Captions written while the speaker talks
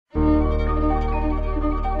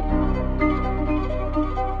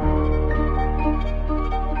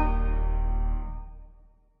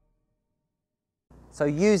So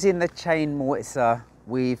using the chain mortiser,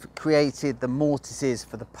 we've created the mortises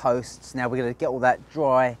for the posts. Now we're going to get all that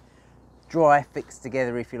dry fixed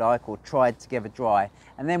together, if you like, or tried together dry.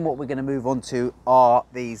 And then what we're going to move on to are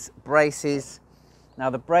these braces. Now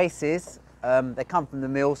the braces, they come from the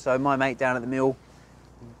mill, so my mate down at the mill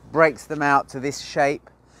breaks them out to this shape,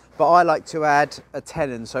 but I like to add a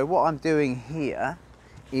tenon. So what I'm doing here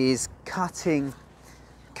is cutting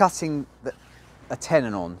a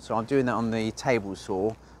tenon on. So I'm doing that on the table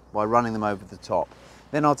saw by running them over the top.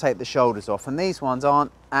 Then I'll take the shoulders off, and these ones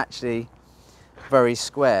aren't actually very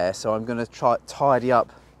square, so I'm going to try tidy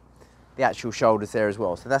up the actual shoulders there as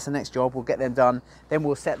well. So that's the next job. We'll get them done. Then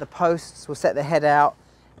we'll set the posts, we'll set the head out,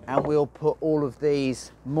 and we'll put all of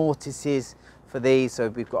these mortises for these. So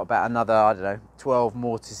we've got about another, I don't know, 12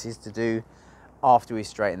 mortises to do after we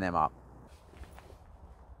straighten them up.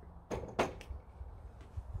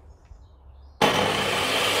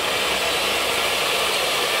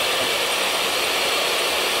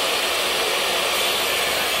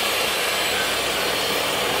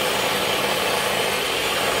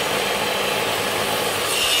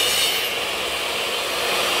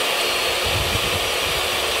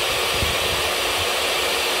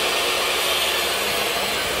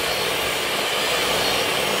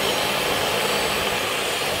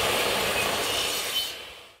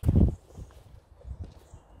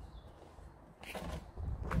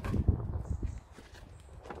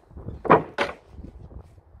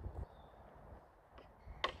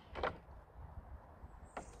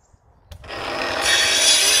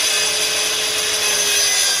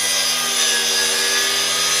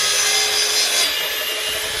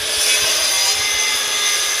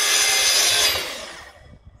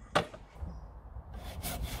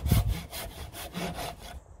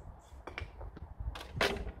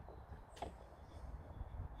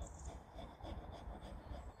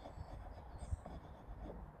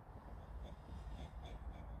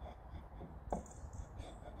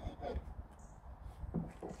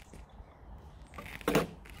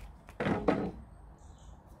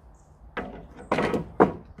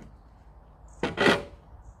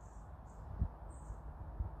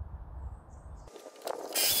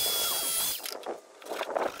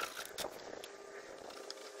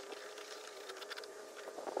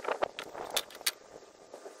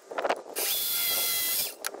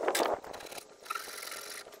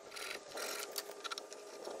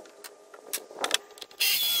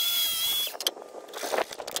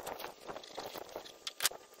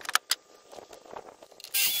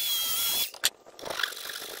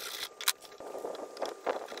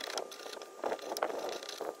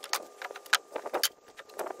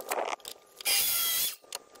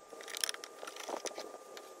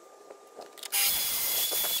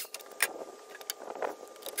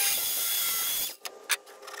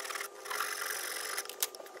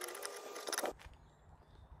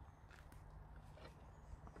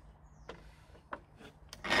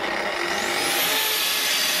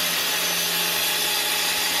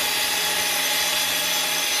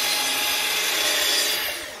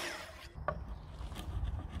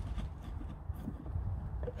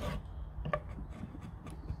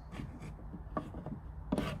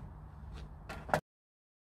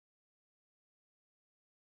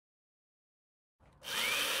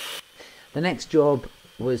 The next job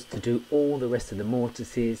was to do all the rest of the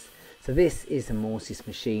mortises. So this is a mortise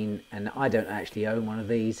machine, and I don't actually own one of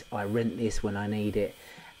these. I rent this when I need it,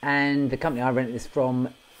 and the company I rent this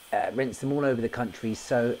from rents them all over the country.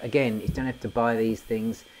 So again, you don't have to buy these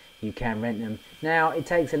things, you can rent them. Now it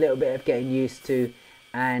takes a little bit of getting used to,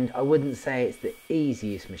 and I wouldn't say it's the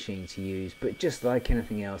easiest machine to use, but just like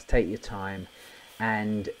anything else, take your time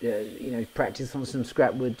and you know, practice on some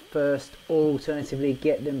scrap wood first, or alternatively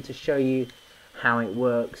get them to show you how it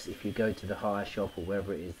works if you go to the hire shop or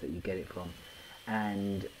wherever it is that you get it from.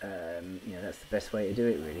 And you know, that's the best way to do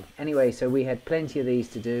it really. Anyway, so we had plenty of these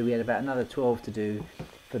to do. We had about another 12 to do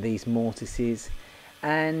for these mortises,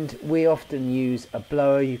 and we often use a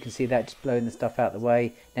blower. You can see that, just blowing the stuff out the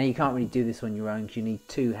way. Now you can't really do this on your own because you need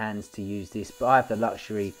two hands to use this, but I have the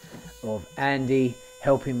luxury of Andy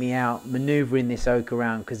helping me out maneuvering this oak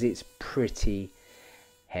around because it's pretty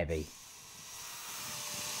heavy.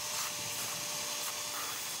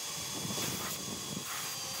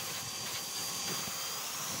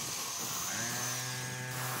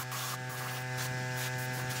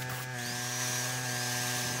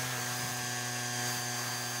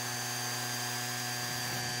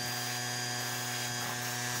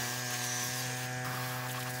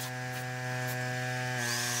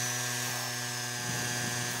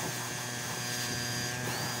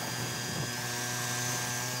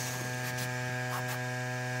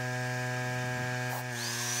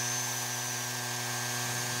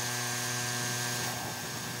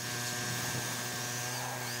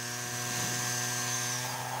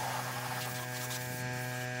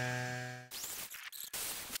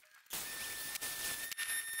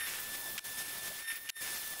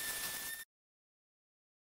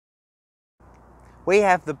 We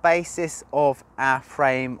have the basis of our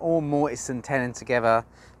frame all mortised and tenon together.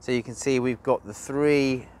 So you can see we've got the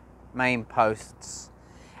 3 main posts,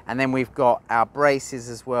 and then we've got our braces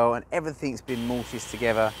as well, and everything's been mortised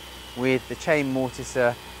together with the chain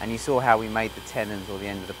mortiser, and you saw how we made the tenons or the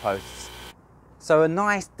end of the posts. So a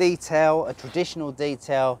nice detail, a traditional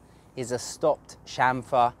detail, is a stopped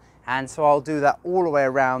chamfer, and so I'll do that all the way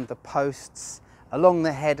around the posts, along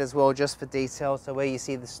the head as well, just for detail. So where you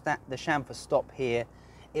see the chamfer stop here,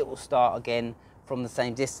 it will start again from the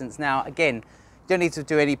same distance. Now again, you don't need to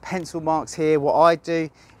do any pencil marks here. What I do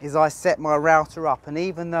is I set my router up, and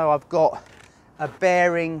even though I've got a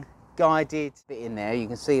bearing guided bit in there, you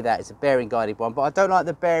can see that it's a bearing guided one, but I don't like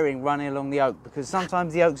the bearing running along the oak, because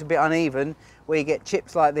sometimes the oak's a bit uneven, where you get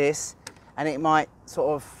chips like this, and it might sort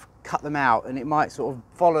of cut them out, and it might sort of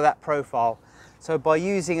follow that profile. So by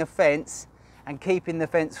using a fence and keeping the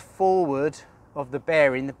fence forward of the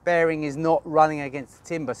bearing is not running against the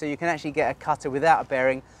timber, so you can actually get a cutter without a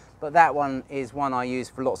bearing, but that one is one I use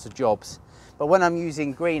for lots of jobs. But when I'm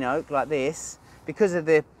using green oak like this, because of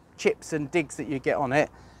the chips and digs that you get on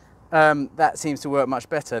it, that seems to work much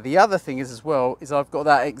better. The other thing is as well, is I've got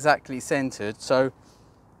that exactly centered, so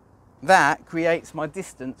that creates my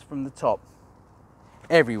distance from the top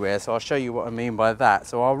everywhere. So I'll show you what I mean by that.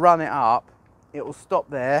 So I'll run it up, it will stop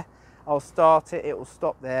there, I'll start it, it will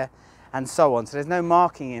stop there, and so on. So there's no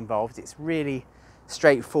marking involved, it's really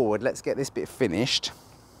straightforward. Let's get this bit finished,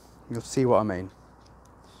 you'll see what I mean.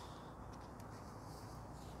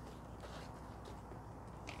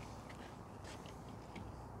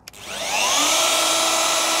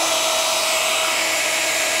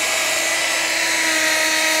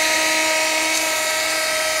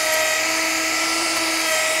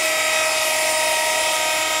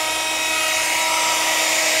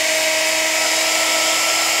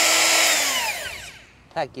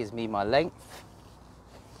 That gives me my length.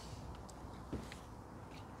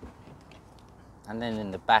 And then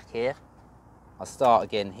in the back here, I'll start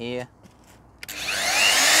again here.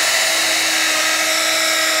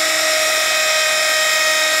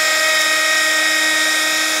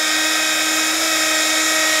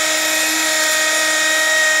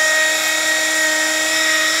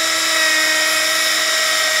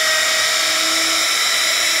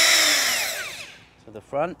 To the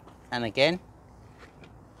front, and again.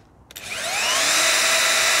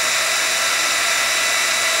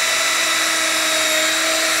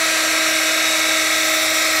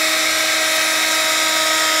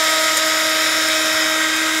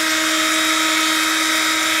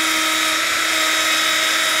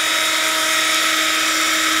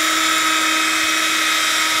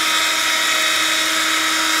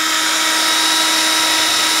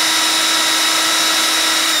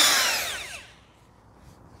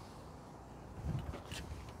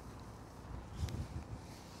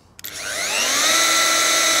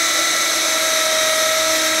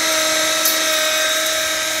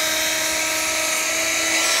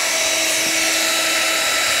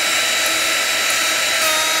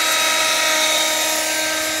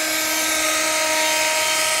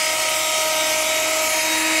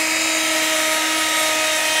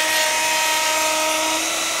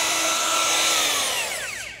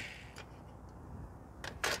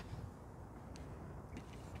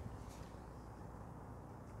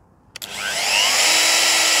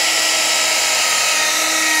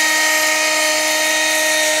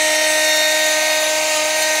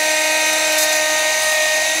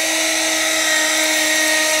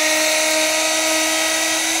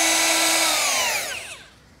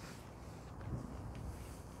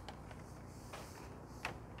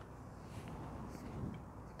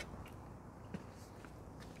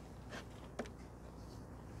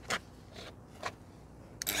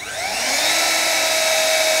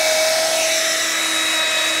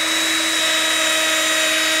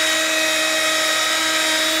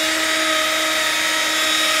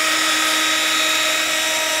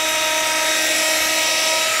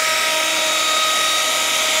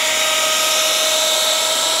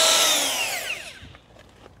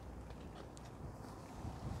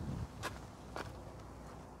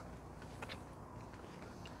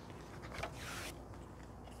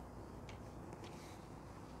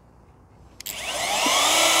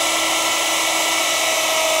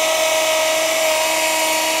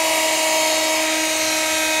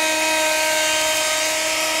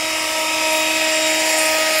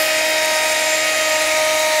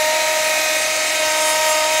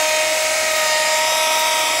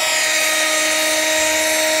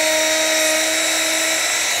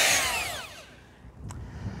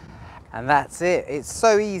 And that's it. It's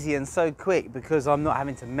so easy and so quick because I'm not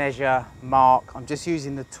having to measure, mark. I'm just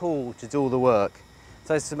using the tool to do all the work.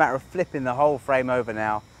 So it's a matter of flipping the whole frame over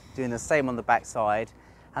now, doing the same on the back side,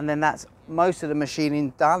 and then that's most of the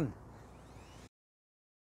machining done.